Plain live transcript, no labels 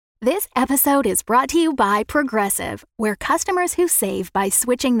This episode is brought to you by Progressive, where customers who save by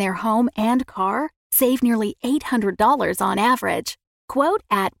switching their home and car save nearly $800 on average. Quote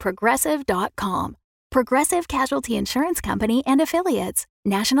at Progressive.com. Progressive Casualty Insurance Company and Affiliates.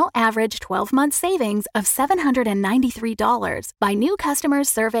 National average 12-month savings of $793 by new customers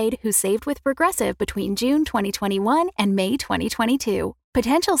surveyed who saved with Progressive between June 2021 and May 2022.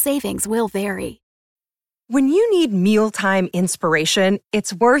 Potential savings will vary. When you need mealtime inspiration,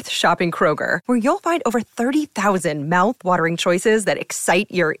 it's worth shopping Kroger, where you'll find over 30,000 mouth-watering choices that excite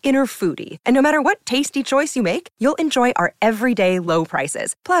your inner foodie. And no matter what tasty choice you make, you'll enjoy our everyday low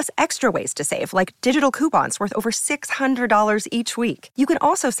prices, plus extra ways to save, like digital coupons worth over $600 each week. You can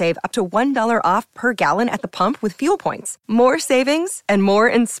also save up to $1 off per gallon at the pump with fuel points. More savings and more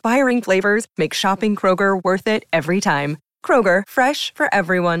inspiring flavors make shopping Kroger worth it every time. Kroger, fresh for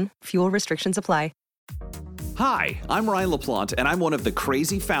everyone. Fuel restrictions apply. Hi, I'm Ryan LaPlante, and I'm one of the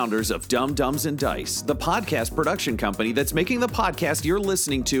crazy founders of Dumb Dumbs and Dice, the podcast production company that's making the podcast you're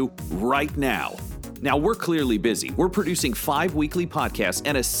listening to right now. Now, we're clearly busy. We're producing 5 weekly podcasts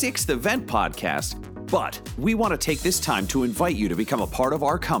and a 6th event podcast, but we want to take this time to invite you to become a part of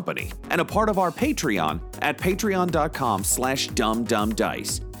our company and a part of our Patreon at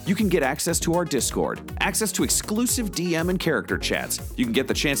patreon.com/dumbdumbdice. You can get access to our Discord, access to exclusive DM and character chats. You can get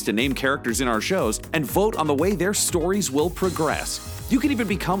the chance to name characters in our shows and vote on the way their stories will progress. You can even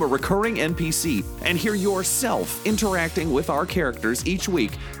become a recurring NPC and hear yourself interacting with our characters each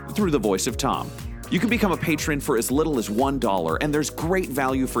week through the voice of Tom. You can become a patron for as little as $1, and there's great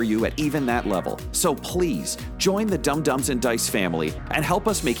value for you at even that level. So please, join the Dumb Dumbs and Dice family and help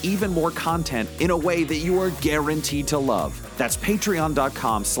us make even more content in a way that you are guaranteed to love. That's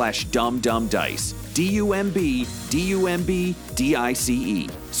patreon.com/dumbdumbdice. DUMBDICE.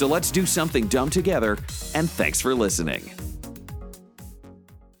 So let's do something dumb together, and thanks for listening.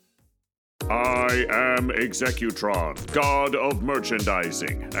 I am Executron, god of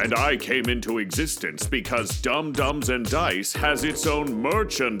merchandising, and I came into existence because Dumb Dumbs and Dice has its own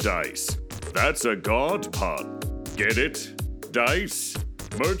merchandise. That's a god pun. Get it? Dice?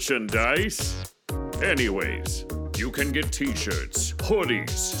 Merchandise? Anyways, you can get t-shirts, hoodies,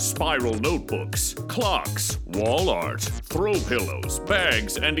 spiral notebooks, clocks, wall art, throw pillows,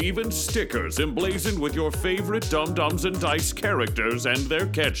 bags, and even stickers emblazoned with your favorite Dumb Dumbs and Dice characters and their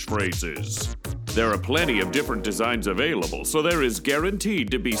catchphrases. There are plenty of different designs available, so there is guaranteed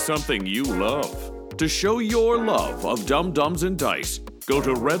to be something you love. To show your love of Dumb Dumbs and Dice, go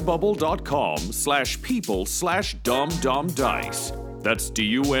to redbubble.com/people/dumbdumbdice. That's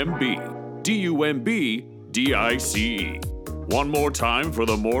DUMBDICE. One more time for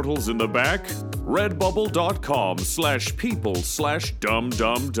the mortals in the back.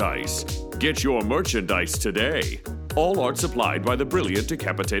 redbubble.com/people/dumbdumbdice. Get your merchandise today. All art supplied by the brilliant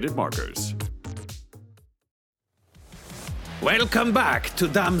Decapitated Markers. Welcome back to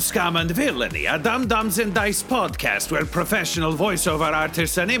Dumb Scum and Villainy, a Dumb Dumbs and Dice podcast where professional voiceover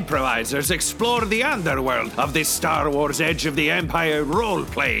artists and improvisers explore the underworld of this Star Wars Edge of the Empire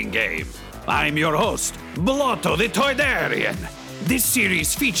role-playing game. I'm your host, Blotto the Toydarian. This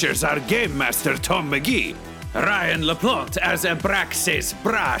series features our Game Master Tom McGee, Ryan LaPlante as Abraxas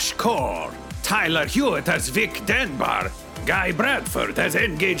Brash Core, Tyler Hewitt as Vic Denbar, Guy Bradford as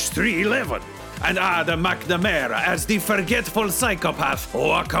Engage 311, and Adam McNamara as the forgetful psychopath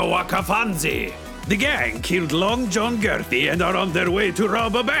Waka Waka Fanzi. The gang killed Long John Gerthy and are on their way to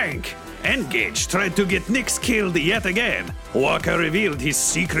rob a bank. Engage tried to get Nix killed yet again. Waka revealed his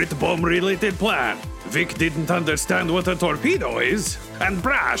secret bomb-related plan. Vic didn't understand what a torpedo is. And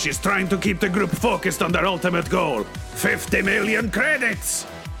Brash is trying to keep the group focused on their ultimate goal, 50 million credits!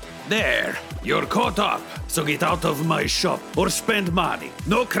 There, you're caught up, so get out of my shop or spend money.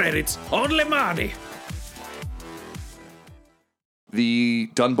 No credits, only money. The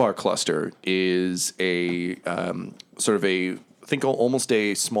Dunbar cluster is a almost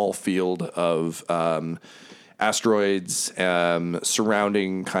a small field of asteroids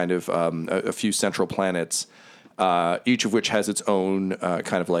surrounding kind of a few central planets, each of which has its own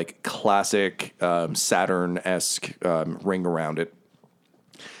kind of like classic Saturn-esque ring around it.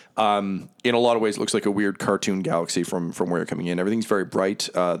 In a lot of ways, it looks like a weird cartoon galaxy from where you're coming in. Everything's very bright.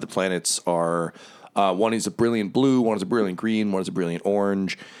 The planets are, one is a brilliant blue, one is a brilliant green, one is a brilliant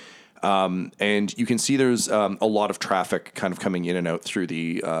orange. And you can see there's a lot of traffic kind of coming in and out through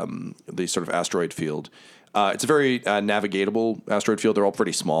the sort of asteroid field. It's a very navigatable asteroid field. They're all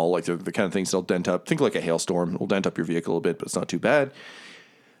pretty small, like the kind of things that'll dent up. Think like a hailstorm. It'll dent up your vehicle a bit, but it's not too bad.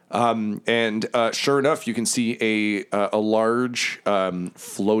 And sure enough, you can see a large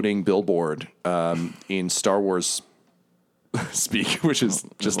floating billboard in Star Wars speak, which is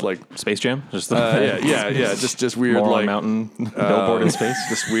just like Space Jam. Just just weird Moral like mountain billboard in space.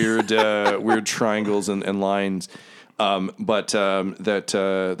 just weird triangles and lines. That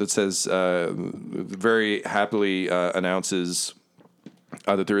says very happily announces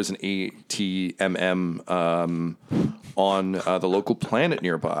that there is an ATMM on the local planet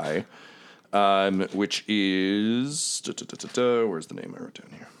nearby, which is where's the name I wrote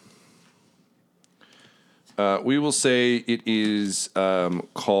down here? We will say it is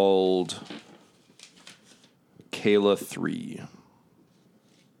called Kayla 3.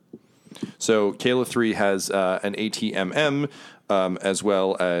 So Kayla 3 has an ATMM as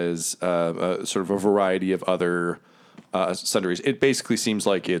well as sort of a variety of other sundries. It basically seems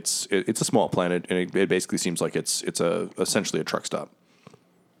like it's a small planet, and it basically seems like it's essentially a truck stop.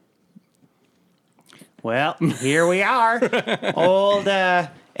 Well, here we are. Old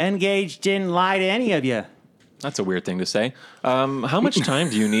Engage didn't lie to any of you. That's a weird thing to say. How much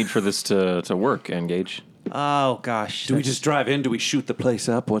time do you need for this to work, Engage? Oh, gosh. Do we just drive in? Do we shoot the place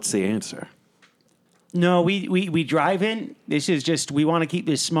up? What's the answer? No, we drive in. This is just, we want to keep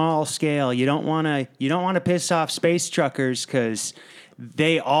this small scale. You don't want to piss off space truckers because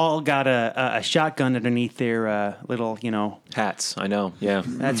they all got a shotgun underneath their little, Hats. I know. Yeah.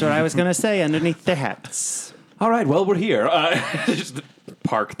 That's what I was going to say, underneath their hats. All right, well, we're here. Just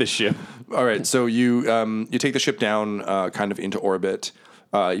park the ship. All right, so you take the ship down kind of into orbit.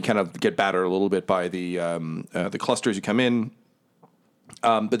 You kind of get battered a little bit by the clusters. You come in,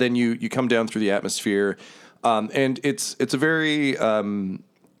 but then you come down through the atmosphere, and it's a very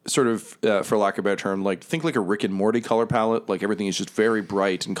sort of, for lack of a better term, like think like a Rick and Morty color palette. Like everything is just very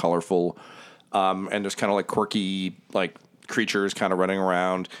bright and colorful, and there's kind of like quirky like creatures kind of running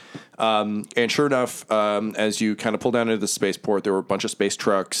around. And sure enough, as you kind of pull down into the spaceport, there were a bunch of space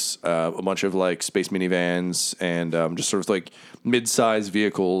trucks, a bunch of like space minivans, and just sort of like mid-sized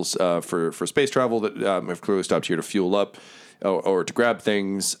vehicles for space travel that have clearly stopped here to fuel up or to grab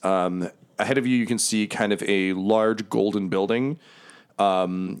things. Ahead of you, you can see kind of a large golden building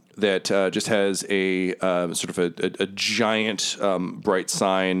that just has a sort of a giant bright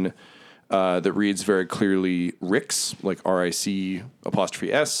sign that reads very clearly Rix, like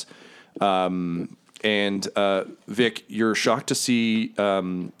RIC''S. And Vic, you're shocked to see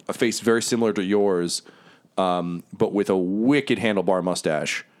a face very similar to yours, but with a wicked handlebar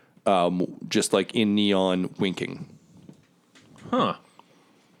mustache, just like in neon winking. Huh.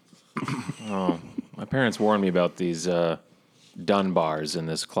 Oh, my parents warned me about these Dunbars in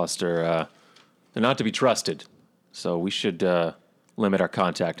this cluster. They're not to be trusted, so we should limit our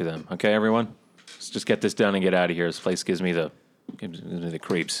contact to them. Okay, everyone? Let's just get this done and get out of here. This place gives me the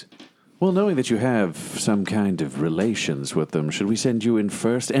creeps. Well, knowing that you have some kind of relations with them, should we send you in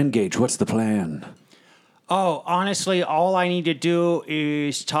first? Engage, what's the plan? Oh, honestly, all I need to do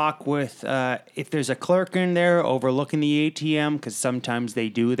is talk with, if there's a clerk in there overlooking the ATM, because sometimes they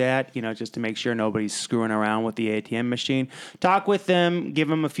do that, just to make sure nobody's screwing around with the ATM machine. Talk with them, give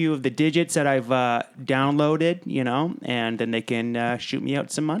them a few of the digits that I've downloaded, and then they can shoot me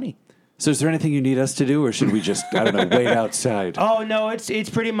out some money. So is there anything you need us to do, or should we just, wait outside? Oh, no, it's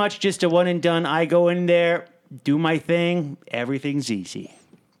pretty much just a one and done. I go in there, do my thing, everything's easy.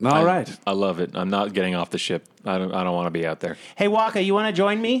 All right. I love it. I'm not getting off the ship. I don't want to be out there. Hey, Waka, you want to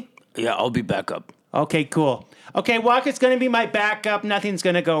join me? Yeah, I'll be back up. Okay, cool. Okay, Waka's going to be my backup. Nothing's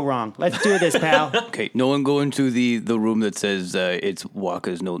going to go wrong. Let's do this, pal. Okay, no one go into the room that says it's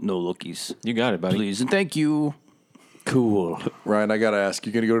Waka's no lookies. You got it, buddy. Please and thank you. Cool. Ryan, I got to ask,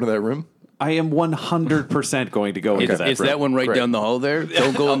 you going to go into that room? I am 100% going to go into that room. It's that one right down the hall there.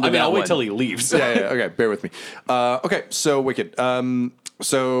 Don't go into that I'll wait one. till he leaves. Yeah, okay, bear with me. Okay, so Wicked.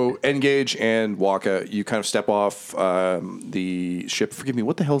 So Engage and Waka, you kind of step off the ship. Forgive me,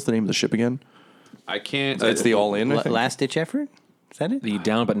 what the hell's the name of the ship again? I can't. It's the All In, I think. Last ditch effort? Is that it? The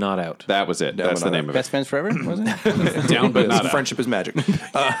down but not out. That was it. That's the name of it. Best friends forever, wasn't it? Down but not out. Friendship is magic.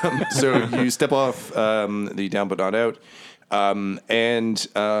 So you step off the Down but not out. And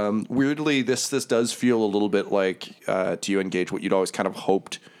weirdly, this does feel a little bit like, to you, Engage, what you'd always kind of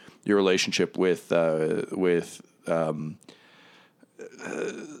hoped your relationship with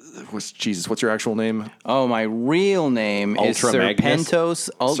what's your actual name? Oh, my real name is Serpentos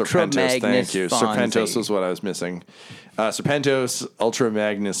Ultra Magnus. Thank you. Fonzie. Serpentos was what I was missing. Serpentos Ultra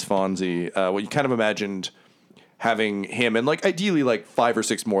Magnus Fonzie. What you kind of imagined having him, and like ideally like 5 or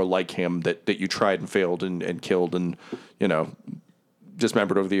 6 more like him that you tried and failed and killed and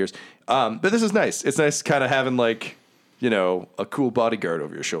dismembered over the years. But this is nice. It's nice kind of having like a cool bodyguard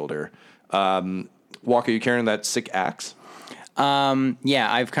over your shoulder. Walker, you carrying that sick axe? Yeah,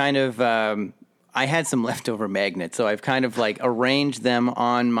 I've kind of I had some leftover magnets, so I've kind of like arranged them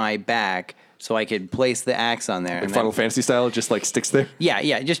on my back so I could place the axe on there. Like and Final Fantasy style, it just like sticks there?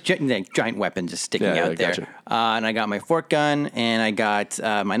 Yeah, just giant weapon just sticking out there. Gotcha. And I got my fork gun, and I got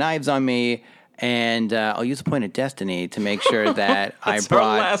my knives on me, and I'll use a point of destiny to make sure that That's our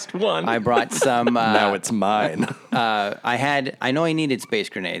last one. I brought some. Now it's mine. I know I needed space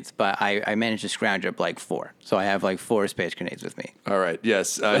grenades, but I managed to scrounge up like 4. So I have like 4 space grenades with me. All right.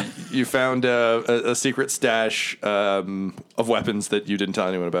 Yes. You found a secret stash of weapons that you didn't tell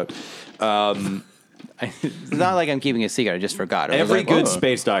anyone about. It's not like I'm keeping a secret. I just forgot. Every good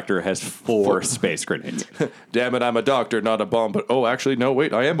space doctor has 4 space grenades. Damn it, I'm a doctor, not a bomb. But actually, no,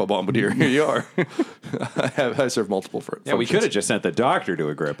 wait, I am a bombardier. Here you are. I serve multiple functions. Yeah, we could have just sent the doctor to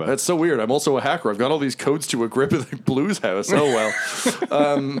Agrippa. That's so weird. I'm also a hacker. I've got all these codes to Agrippa the Blues house. Oh, well.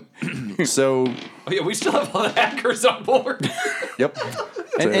 So... Oh, yeah, we still have all the hackers on board. Yep.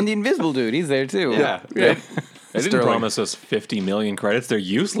 And the invisible dude, he's there too. Yeah. They didn't promise us 50 million credits. They're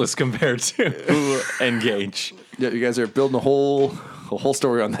useless compared to Engage. Yeah, you guys are building a whole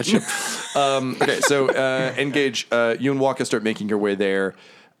story on that ship. Okay, so Engage, you and Waka start making your way there.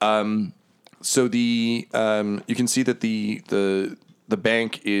 So you can see that the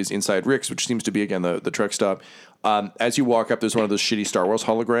bank is inside Rick's, which seems to be again the truck stop. As you walk up, there's one of those shitty Star Wars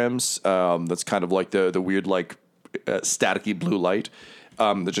holograms. That's kind of like the weird staticky blue light.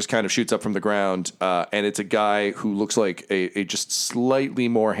 That just kind of shoots up from the ground, and it's a guy who looks like a just slightly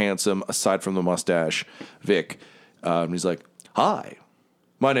more handsome, aside from the mustache, Vic. He's like, "Hi,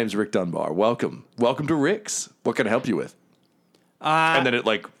 my name's Rick Dunbar. Welcome to Rick's. What can I help you with?" And then it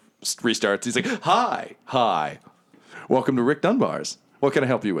restarts. He's like, "Hi, welcome to Rick Dunbar's. What can I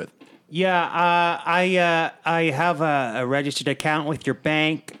help you with?" Yeah, I have a registered account with your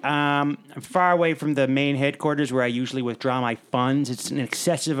bank. I'm far away from the main headquarters where I usually withdraw my funds. It's an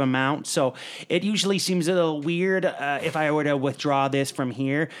excessive amount, so it usually seems a little weird if I were to withdraw this from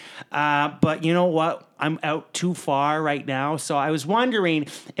here. But you know what? I'm out too far right now, so I was wondering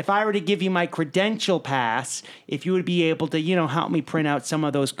if I were to give you my credential pass, if you would be able to, help me print out some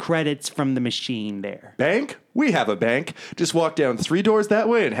of those credits from the machine there. Bank? We have a bank. Just walk down 3 doors that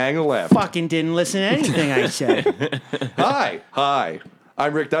way and hang a left. Fucking didn't listen to anything I said. Hi.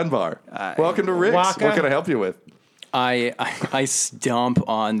 I'm Rick Dunbar. Welcome to Rick's. Waka? What can I help you with? I stomp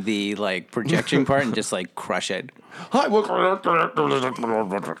on the projection part and just crush it. Hi.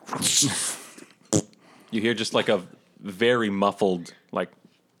 You hear just a very muffled,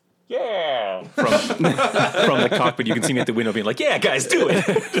 yeah, from the cockpit. You can see me at the window being like, yeah, guys, do it.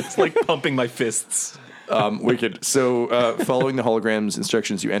 Just pumping my fists. Wicked. So, following the hologram's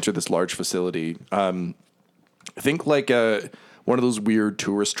instructions, you enter this large facility. Think one of those weird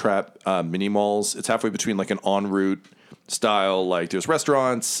tourist trap mini malls. It's halfway between an en route style. There's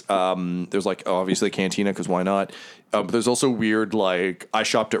restaurants. There's obviously a cantina because why not? But there's also weird I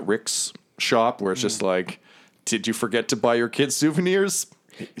shopped at Rick's shop where it's just did you forget to buy your kids souvenirs?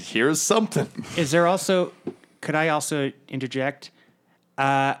 Here's something. Is there also? Could I also interject?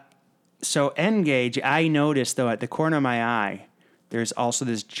 So Engage, I noticed though at the corner of my eye, there's also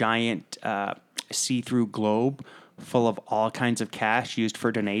this giant see-through globe full of all kinds of cash used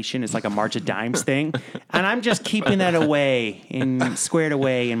for donation. It's like a March of Dimes thing, and I'm just keeping that squared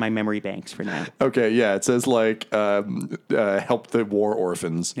away in my memory banks for now. Okay, yeah, it says help the war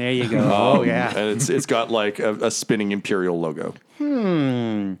orphans. There you go. Oh yeah, and it's got a spinning imperial logo.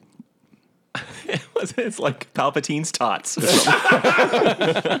 It's like Palpi-tots tots.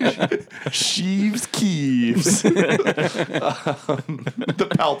 Sheaves Keeves. The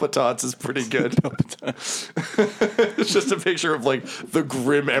Palpi-tots is pretty good. It's just a picture of the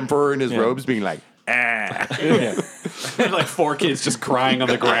grim emperor in his robes being like, And 4 kids just crying on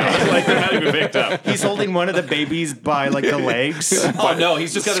the ground. They're not even picked up. He's holding one of the babies by the legs. Oh no,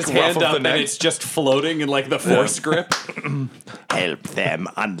 he's just got his hand up and it's just floating in the force grip. Help them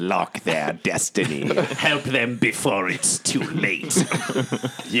unlock their destiny. Help them before it's too late.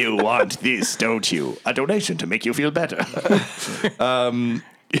 You want this, don't you? A donation to make you feel better.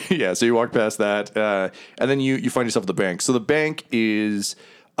 Yeah, so you walk past that, and then you find yourself at the bank. So the bank is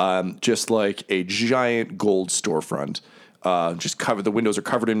just a giant gold storefront. Just covered. The windows are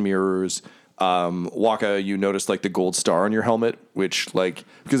covered in mirrors. Waka, you notice the gold star on your helmet, which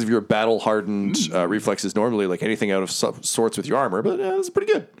because of your battle hardened reflexes, normally anything out of sorts with your armor, but it's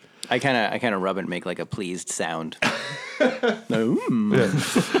pretty good. I kind of rub it and make a pleased sound.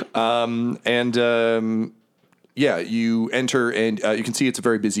 Yeah, you enter and you can see it's a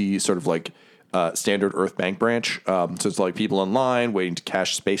very busy sort of standard Earth Bank branch. So it's people in line waiting to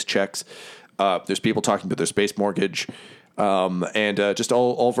cash space checks. There's people talking about their space mortgage, and just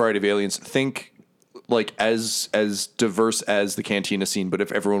all variety of aliens. Think like as diverse as the cantina scene, but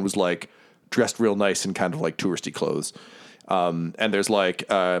if everyone was like dressed real nice in kind of like touristy clothes. And there's like,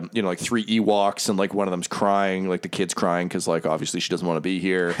 like 3 Ewoks and like one of them's crying, like the kid's crying because like obviously she doesn't want to be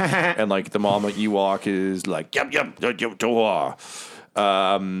here. And like the mama Ewok is like, yum,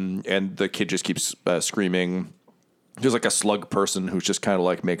 and the kid just keeps screaming. There's like a slug person who's just kind of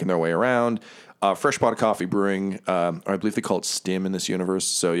like making their way around. Fresh pot of coffee brewing. I believe they call it stim in this universe.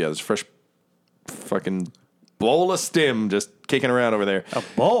 So yeah, there's a fresh fucking bowl of stim just kicking around over there. A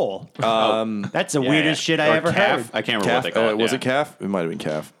bowl? That's the weirdest shit I ever heard. I can't remember what they call it. Was it calf? It might have been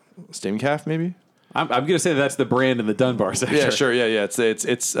calf. Stim calf, maybe? I'm going to say that's the brand in the Dunbar sector. Yeah, sure. Yeah.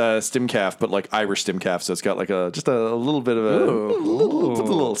 It's stim calf, but like Irish stim calf. So it's got like just a little bit of a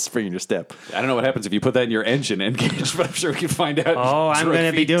little spring in your step. I don't know what happens if you put that in your engine engage, but I'm sure we can find out. Oh, I'm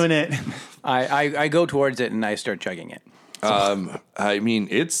going to be doing it. I go towards it and I start chugging it. I mean,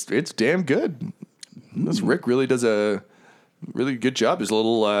 it's damn good. This Rick really does a really good job. There's a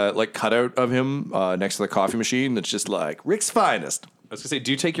little like cutout of him next to the coffee machine that's just like Rick's finest. I was going to say,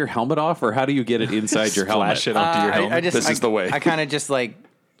 do you take your helmet off, or how do you get it inside your helmet? Flash it onto your helmet. This is the way. I kind of just kind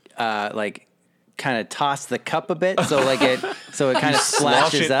of toss the cup a bit, so it kind of Slosh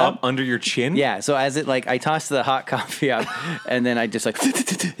splashes it up. up under your chin? Yeah, so as it I toss the hot coffee up, and then I just and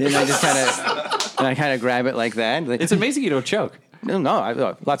I just kind of grab it like that. It's amazing you don't choke. No,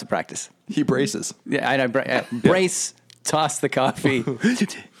 lots of practice. He braces. Yeah, and I brace, toss the coffee,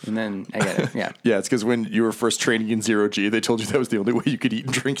 and then I get it. Yeah. Yeah, it's because when you were first training in 0G, they told you that was the only way you could eat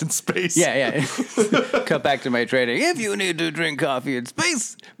and drink in space. Yeah. Cut back to my training. If you need to drink coffee in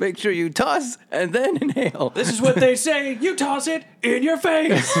space, make sure you toss and then inhale. This is what they say. You toss it in your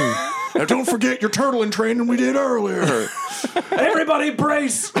face. Now don't forget your turtling training we did earlier. Everybody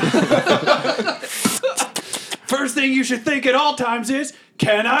brace. First thing you should think at all times is,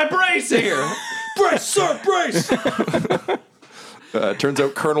 can I brace here? Brace, sir, brace! Turns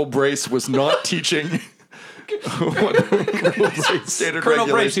out Colonel Brace was not teaching standard Colonel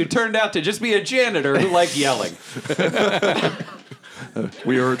Brace, regulation. who turned out to just be a janitor who liked yelling.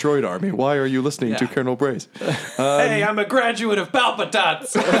 We are a droid army. Why are you listening to Colonel Brace? Hey, I'm a graduate of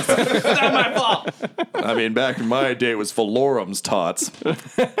Palpi-tots. It's not my fault. I mean, back in my day, it was Valorum's tots.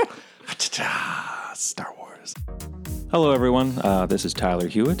 Star Wars. Hello, everyone. This is Tyler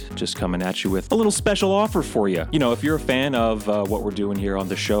Hewitt, just coming at you with a little special offer for you. You know, if you're a fan of what we're doing here on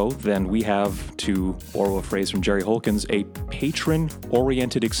the show, then we have, to borrow a phrase from Jerry Holkins, a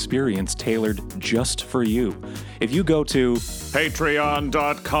patron-oriented experience tailored just for you. If you go to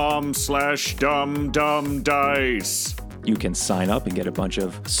Patreon.com/dumdumdice. you can sign up and get a bunch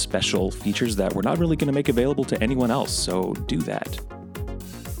of special features that we're not really going to make available to anyone else, so do that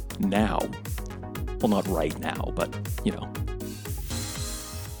now. Well, not right now, but, you know.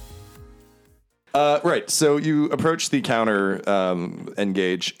 Right, so you approach the counter,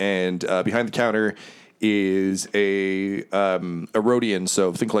 Engage, and behind the counter is a Rhodian,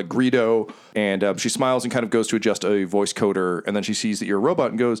 so think like Greedo, and she smiles and kind of goes to adjust a voice coder, and then she sees that you're a robot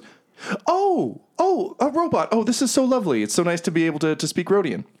and goes, Oh, a robot. Oh, this is so lovely. It's so nice to be able to speak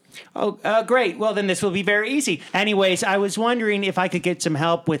Rhodian. Oh, great. Well, then this will be very easy. Anyways, I was wondering if I could get some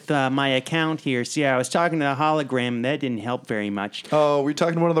help with my account here. See, I was talking to the hologram, and that didn't help very much. Oh, were you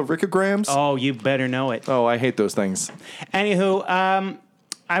talking to one of the Rickograms? Oh, you better know it. Oh, I hate those things. Anywho,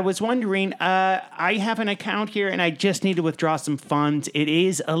 I was wondering, I have an account here, and I just need to withdraw some funds. It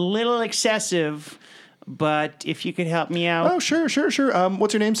is a little excessive, but if you could help me out. Oh, sure.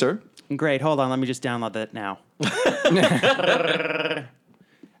 What's your name, sir? Great. Hold on. Let me just download that now.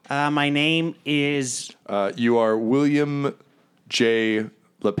 My name is... You are William J.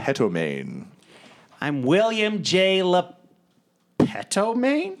 Lepetomane. I'm William J.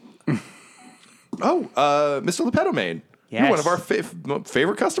 Lepetomane? Oh, Mr. Lepetomane. Yes. You're one of our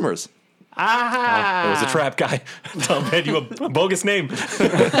favorite customers. Aha! It was a trap guy. Tom had you a bogus name.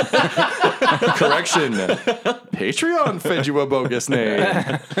 Correction. Patreon fed you a bogus name.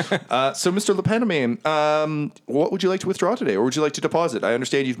 So, Mr. Lepetomane, what would you like to withdraw today, or would you like to deposit? I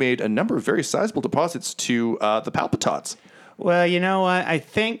understand you've made a number of very sizable deposits to the Palpi-tots. Well, you know what? I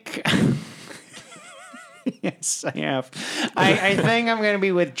think... Yes, I have. I think I'm going to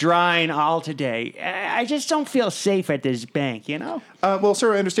be withdrawing all today. I just don't feel safe at this bank, you know? Well,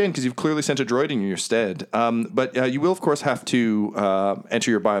 sir, I understand because you've clearly sent a droid in your stead. But you will, of course, have to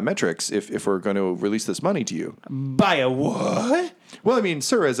enter your biometrics if we're going to release this money to you. By a what? Well, I mean,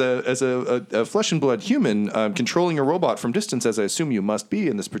 sir, as a flesh and blood human, controlling a robot from distance, as I assume you must be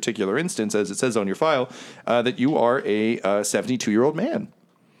in this particular instance, as it says on your file, that you are a 72-year-old man.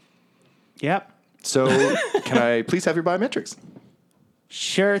 Yep. So, can I please have your biometrics?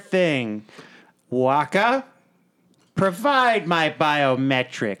 Sure thing. Waka, provide my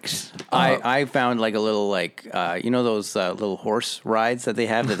biometrics. I found like a little those little horse rides that they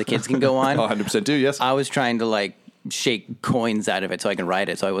have that the kids can go on. 100% do, yes. I was trying to like shake coins out of it so I can ride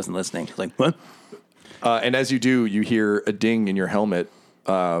it, so I wasn't listening. Like, what? And as you do, you hear a ding in your helmet,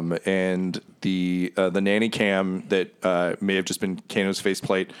 and the nanny cam that may have just been Kano's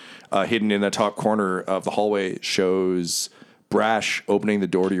faceplate hidden in the top corner of the hallway shows Brash opening the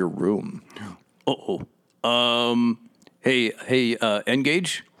door to your room. Hey,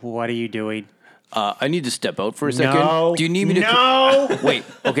 Engage. What are you doing? I need to step out for a second. No. Do you need me to? No. Wait.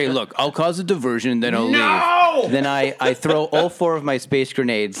 Okay. Look, I'll cause a diversion, then I'll leave. Then I throw all 4 of my space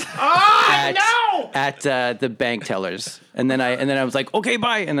grenades at the bank tellers, and then I was like, okay,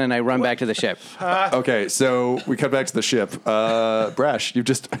 bye, and then I run back to the ship. Okay, so we cut back to the ship. Brash, you've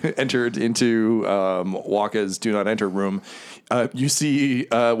just entered into Waka's do not enter room. You see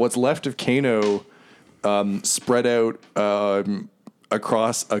what's left of Kano spread out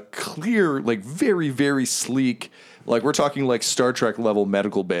across a clear, like very, very sleek, like we're talking like Star Trek level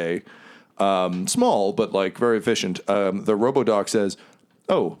medical bay. Small, but like very efficient. The RoboDoc says,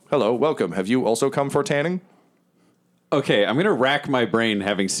 "Oh, hello, welcome. Have you also come for tanning?" Okay, I'm going to rack my brain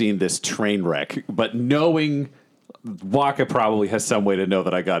having seen this train wreck, but knowing Waka probably has some way to know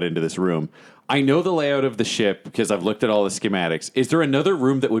that I got into this room. I know the layout of the ship because I've looked at all the schematics. Is there another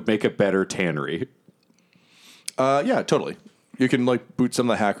room that would make a better tannery? Yeah, totally. You can like boot some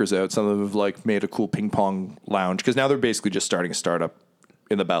of the hackers out. Some of them have like made a cool ping pong lounge because now they're basically just starting a startup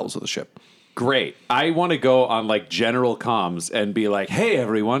in the bowels of the ship. Great. I want to go on like general comms and be like, hey,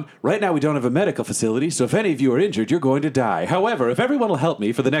 everyone, right now we don't have a medical facility, so if any of you are injured, you're going to die. However, if everyone will help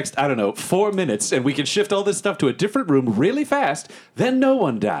me for the next, 4 minutes, and we can shift all this stuff to a different room really fast, then no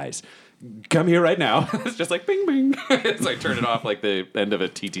one dies. Come here right now. It's just like bing, bing. It's like turn it off like the end of a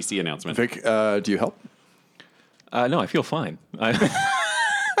TTC announcement. Vic, do you help? No, I feel fine. I'm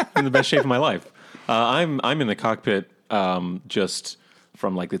in the best shape of my life. I'm in the cockpit just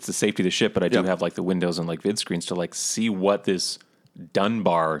from like it's the safety of the ship, but I do have like the windows and like vid screens to like see what this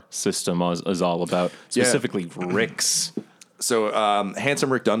Dunbar system is all about. Specifically, Rick's. So,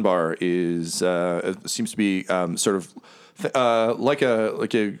 handsome Rick Dunbar is seems to be sort of like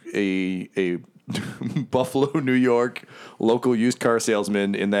a Buffalo, New York local used car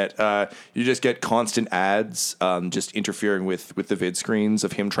salesman in that you just get constant ads just interfering with the vid screens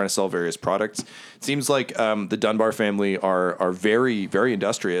of him trying to sell various products. It seems like the Dunbar family are very, very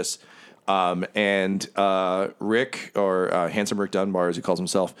industrious. And Rick, or Handsome Rick Dunbar, as he calls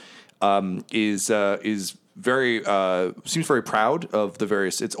himself, is very seems very proud of the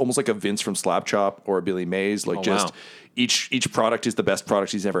various. It's almost like a Vince from Slap Chop or a Billy Mays. Like each product is the best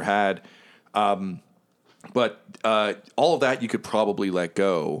product he's ever had. But all of that you could probably let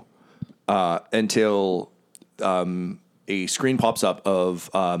go until a screen pops up of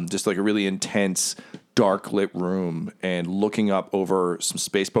just like a really intense, dark lit room, and looking up over some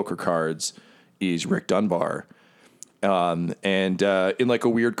space poker cards is Rick Dunbar, and in like a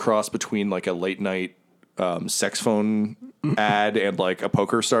weird cross between like a late night sex phone ad and like a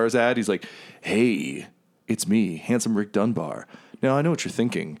Poker Stars ad, he's like, "Hey, it's me, Handsome Rick Dunbar. Now I know what you're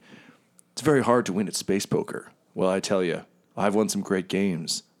thinking. It's very hard to win at space poker. Well, I tell you, I've won some great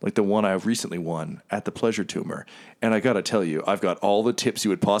games, like the one I've recently won at the Pleasure Tumor. And I gotta tell you, I've got all the tips you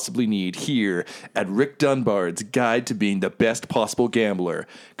would possibly need here at Rick Dunbar's Guide to Being the Best Possible Gambler.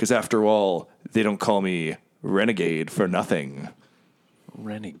 Because after all, they don't call me Renegade for nothing."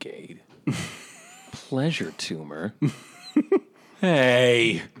 Renegade? Pleasure Tumor?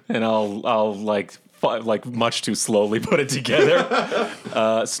 Hey! And I'll like much too slowly put it together,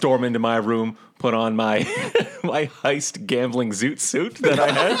 storm into my room, put on my my heist gambling zoot suit that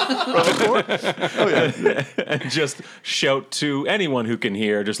I had from before, and just shout to anyone who can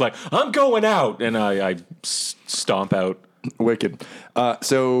hear, just like, "I'm going out," and I stomp out. Wicked.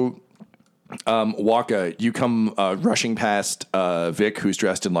 So, Waka, you come rushing past Vic, who's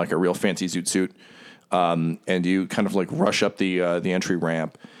dressed in like a real fancy zoot suit, and you kind of like rush up the entry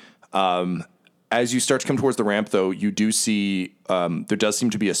ramp. As you start to come towards the ramp, though, you do see there does seem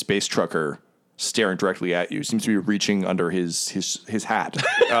to be a space trucker staring directly at you. Seems to be reaching under his hat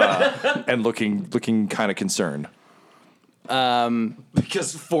and looking kind of concerned.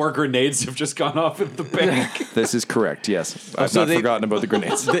 Because 4 grenades have just gone off at the bank. This is correct. Yes, I've not forgotten about the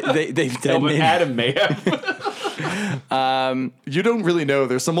grenades. They've But Adam may have. You don't really know.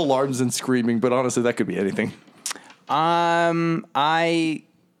 There's some alarms and screaming, but honestly, that could be anything.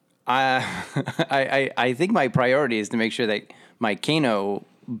 I think my priority is to make sure that my Kano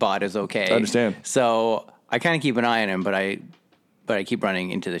bot is okay. I understand. So I kind of keep an eye on him, but I keep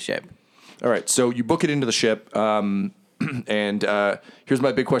running into the ship. All right, so you book it into the ship, and here's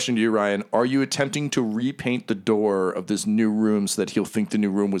my big question to you, Ryan. Are you attempting to repaint the door of this new room so that he'll think the new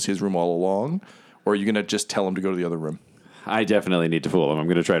room was his room all along? Or are you going to just tell him to go to the other room? I definitely need to fool him. I'm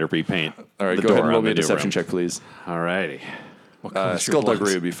going to try to repaint. All right, the go door ahead and roll on me the a new deception room. check, please. All righty.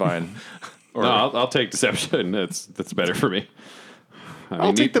 Skullduggery would be fine. No, I'll take deception. That's better for me.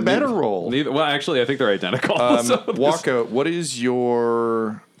 I'll take the better roll. Well, actually, I think they're identical. Waka, what is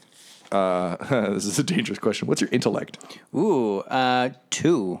your... this is a dangerous question. What's your intellect? Ooh,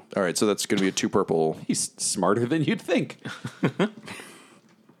 2. All right, so that's going to be a 2 purple. He's smarter than you'd think.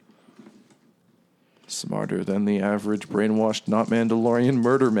 Smarter than the average brainwashed, not Mandalorian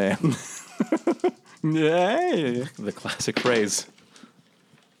murder man. Yay. The classic phrase.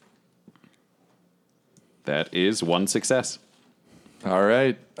 That is 1 success. All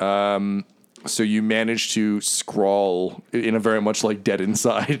right. So you managed to scrawl in a very much like Dead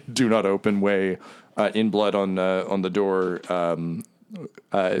Inside, do not open way, in blood on the door.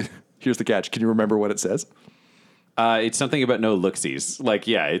 Here's the catch. Can you remember what it says? It's something about no looksies. Like,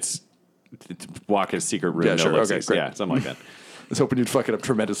 yeah, it's walk in a secret room. Yeah, no sure. Okay, looksies. great. Yeah, something like that. I was hoping you'd fuck it up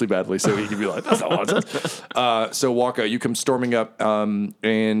tremendously badly so he could be like, that's not what it says. So Waka, you come storming up,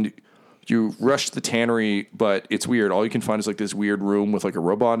 and you rush the tannery, but it's weird. All you can find is like this weird room with like a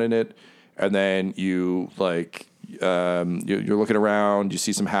robot in it. And then you like, you're looking around, you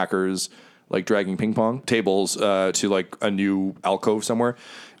see some hackers like dragging ping pong tables to like a new alcove somewhere.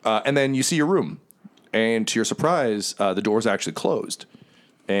 And then you see your room. And to your surprise, the door's actually closed.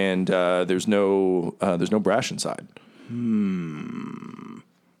 And there's no Brash inside.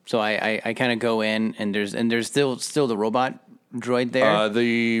 So I kind of go in, and there's still the robot droid there.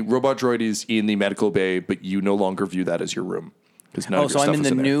 The robot droid is in the medical bay, but you no longer view that as your room. Oh, so I'm in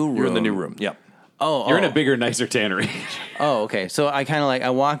the new room. You're in the new room. Yeah. You're in a bigger, nicer tannery. Oh, okay. So I kind of like,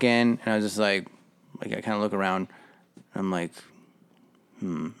 I walk in, and I was just like I kind of look around. And I'm like,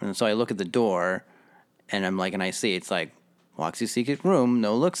 And so I look at the door, and I'm like, and I see it's like Waxy's secret room,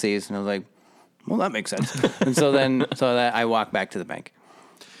 no looksies, and I was like, well, that makes sense. And so that I walk back to the bank.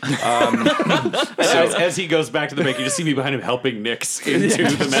 As he goes back to the bank, you just see me behind him helping Nix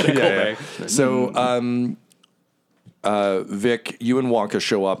into the medical bay. So, Vic, you and Wonka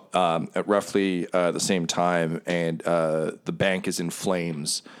show up at roughly the same time, and the bank is in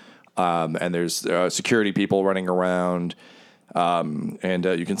flames. And there's security people running around, and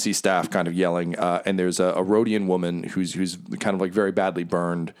you can see staff kind of yelling. And there's a Rhodian woman who's kind of like very badly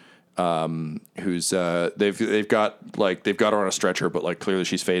burned. Who's they've got her on a stretcher, but like clearly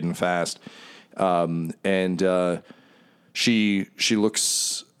she's fading fast. And she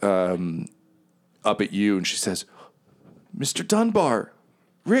looks up at you and she says, "Mr. Dunbar,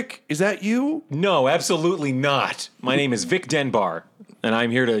 Rick, is that you?" No, absolutely not. My name is Vic Denbar, and I'm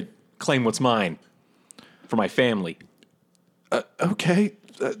here to claim what's mine for my family. Okay,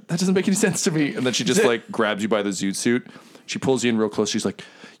 that doesn't make any sense to me. And then she just like grabs you by the zoot suit. She pulls you in real close. She's like,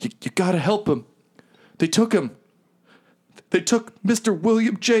 You gotta help him. They took him. They took Mr.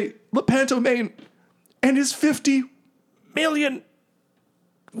 William J. Lepanto-Main and his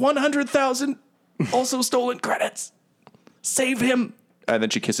 50,100,000 also stolen credits. Save him. And then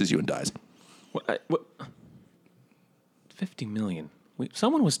she kisses you and dies. What? 50 million.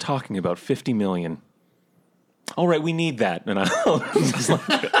 Someone was talking about 50 million. All right, we need that. And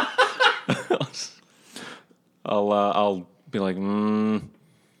I'll be like,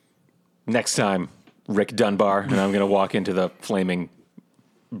 next time, Rick Dunbar, and I'm going to walk into the flaming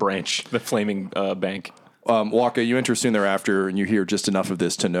branch, the flaming bank. Waka, you enter soon thereafter, and you hear just enough of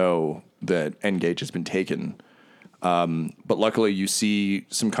this to know that Engage has been taken. But luckily, you see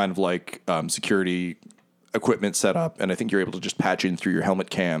some kind of like security equipment set up, and I think you're able to just patch in through your helmet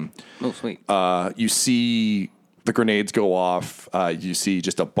cam. Oh, sweet. You see the grenades go off. You see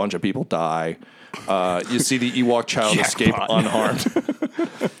just a bunch of people die. You see the Ewok child escape unharmed.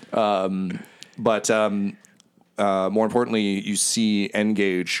 But more importantly, you see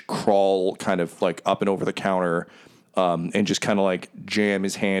Engage crawl kind of like up and over the counter and just kind of like jam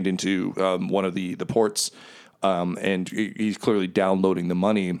his hand into one of the ports. And he's clearly downloading the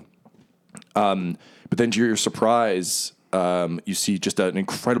money. But then to your surprise, you see just an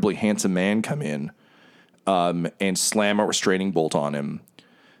incredibly handsome man come in and slam a restraining bolt on him.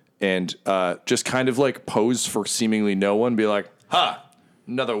 And just kind of like pose for seemingly no one, be like, "Ha!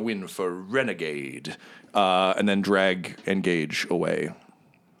 Another win for Renegade," and then drag Engage away.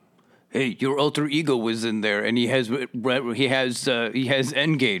 Hey, your alter ego was in there, and he has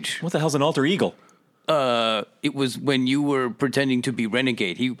Engage. What the hell's an alter ego? It was when you were pretending to be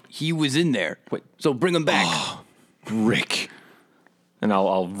Renegade. He was in there. Wait. So bring him back. Rick, And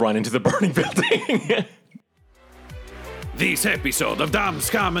I'll run into the burning building. This episode of Dumb,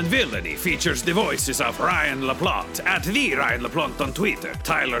 Scum, and Villainy features the voices of Ryan LaPlante at the Ryan LaPlante on Twitter,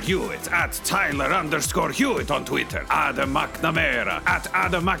 Tyler Hewitt at Tyler_Hewitt on Twitter, Adam McNamara at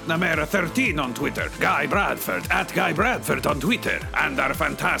Adam McNamara 13 on Twitter, Guy Bradford at Guy Bradford on Twitter, and our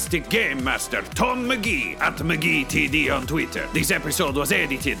fantastic game master, Tom McGee at McGeeTD on Twitter. This episode was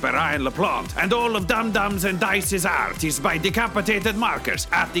edited by Ryan LaPlante, and all of Dum Dums and Dice's art is by Decapitated Markers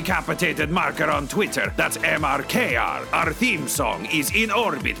at Decapitated Marker on Twitter. That's MRKR. Our theme song is In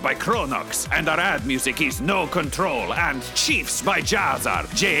Orbit by Chronox, and our ad music is No Control and Chiefs by Jazzar,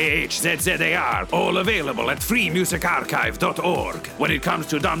 JAHZZAR, all available at freemusicarchive.org. When it comes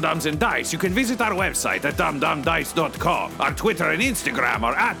to Dum Dums and Dice, you can visit our website at dumdumdice.com. Our Twitter and Instagram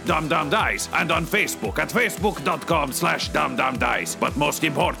are at dumdumdice, and on Facebook at facebook.com/dumdumdice. But most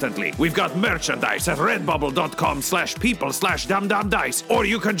importantly, we've got merchandise at redbubble.com/people/dumdumdice, or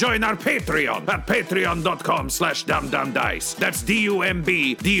you can join our Patreon at patreon.com/dumdumdice. That's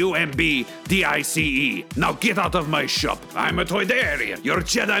DUMBDICE. Now get out of my shop. I'm a Toydarian. Your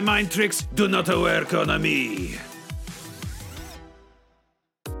Jedi mind tricks do not work on me.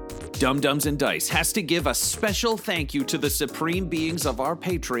 Dum Dums and Dice has to give a special thank you to the supreme beings of our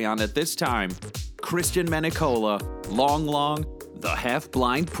Patreon at this time. Christian Menicola, Long, The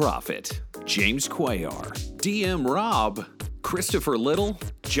Half-Blind Prophet, James Cuellar, DM Rob, Christopher Little,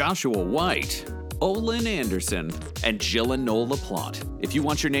 Joshua White, Olin Anderson, and Jill and Noel LaPlante. If you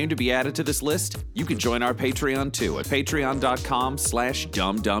want your name to be added to this list, you can join our Patreon too at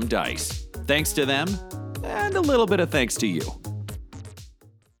patreon.com/dumdumdice. Thanks to them, and a little bit of thanks to you.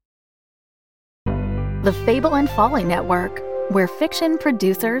 The Fable and Folly Network, where fiction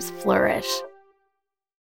producers flourish.